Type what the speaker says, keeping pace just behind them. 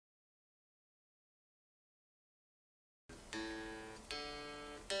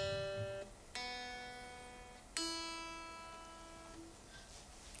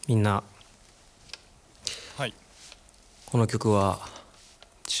みんな、はい、この曲は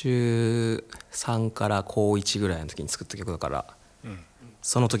中3から高1ぐらいの時に作った曲だから、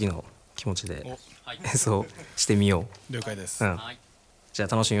その時の気持ちで演奏してみよう。了解です。じゃ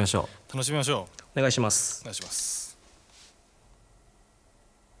あ楽しみましょう。楽しみましょう。お願いします。お願いします。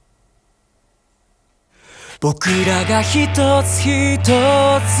僕らが一つ一つ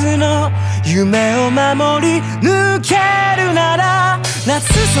の夢を守り抜けるなら、夏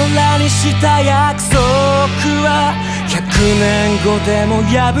空にした約束は100年後でも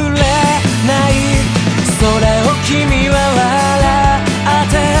破れない。それを君は笑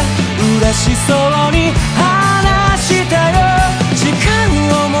って嬉しそうに話したよ。時間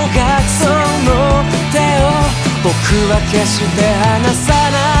をもがくその手を僕は決して離さ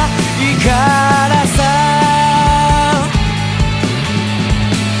ないからさ。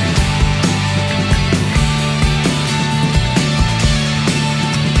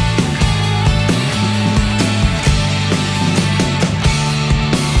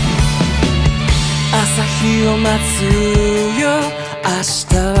朝日を待つよ。明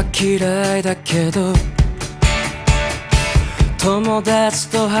日は嫌いだけど友達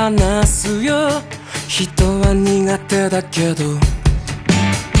と話すよ。人は苦手だけど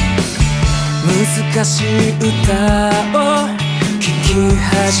難しい歌を聴き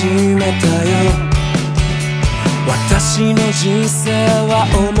始めたよ。私の人生は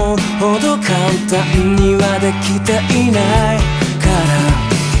思うほど簡単にはできていないから、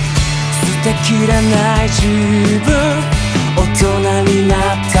捨てきれない自分、大人になっ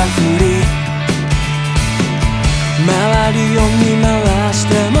たふり、周りを見回し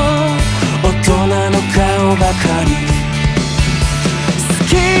ても大人の顔ばかり。好き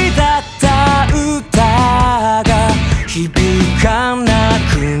だった歌が響かな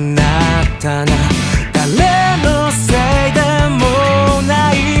くなったな。誰のせいでもな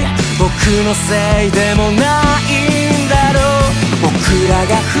い、僕のせいでもないんだろう。僕ら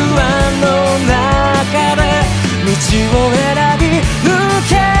が不安の中で道を選び抜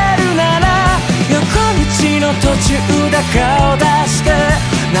けるなら、横道の途中で顔出して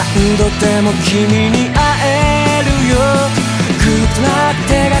何度でも君に会えるよ。グッドラック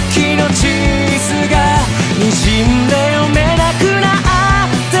手書きの地図が滲んで読めなくな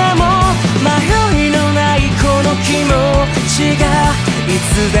っても、迷いのないこの気持ちがい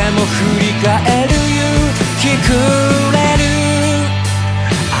つでも振り返る勇気くれる。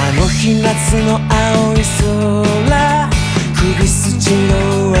あの日夏の青い空、首筋の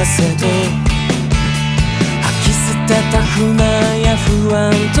汗と吐き捨てた不満や不安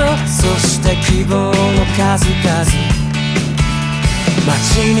と、そして希望の数々。街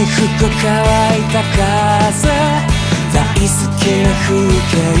に吹く乾いた風、大好きな風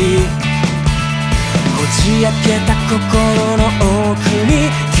景、こじ開けた心の奥に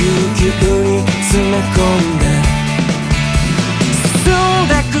ぎゅうぎゅうに詰め込んで、進ん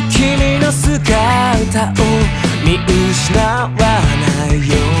でく君の姿を見失わない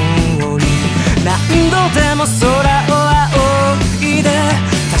ように、何度でも空を仰いで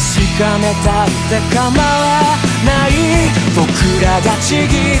確かめたって構わない。僕らがちぎっ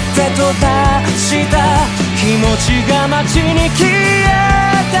て飛ばした気持ちが街に消え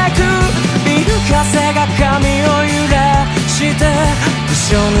てく。ビル風が髪を揺らしてび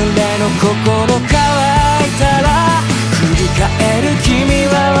しょ濡れの心乾いたら、振り返る君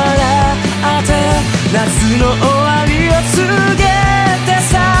は笑って夏の終わりを告げて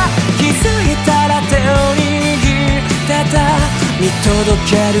さ。気づいたら手を握ってた、見届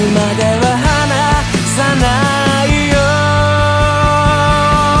けるまでは離さないよ。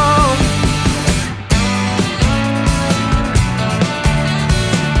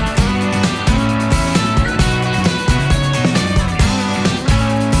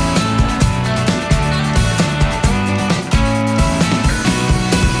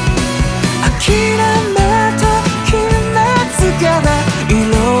諦めと決めつけで色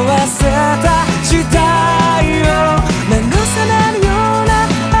あせた時代を目の覚めるような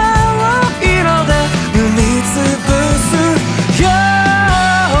青色で塗りつぶすよ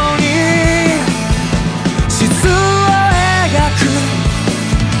うに、地図を描く。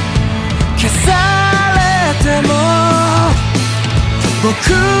消されても僕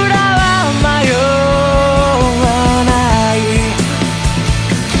らは迷わない。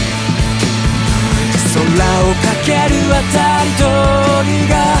空をかける渡り鳥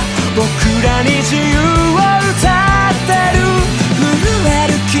が僕らに自由を歌ってる。震え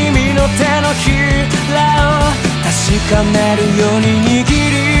る君の手のひらを確かめるように握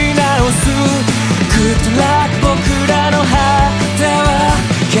り直す。グッドラック僕らの果ては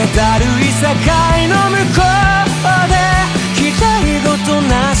気だるい世界の向こうで、期待ごと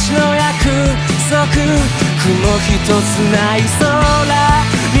なしつないそ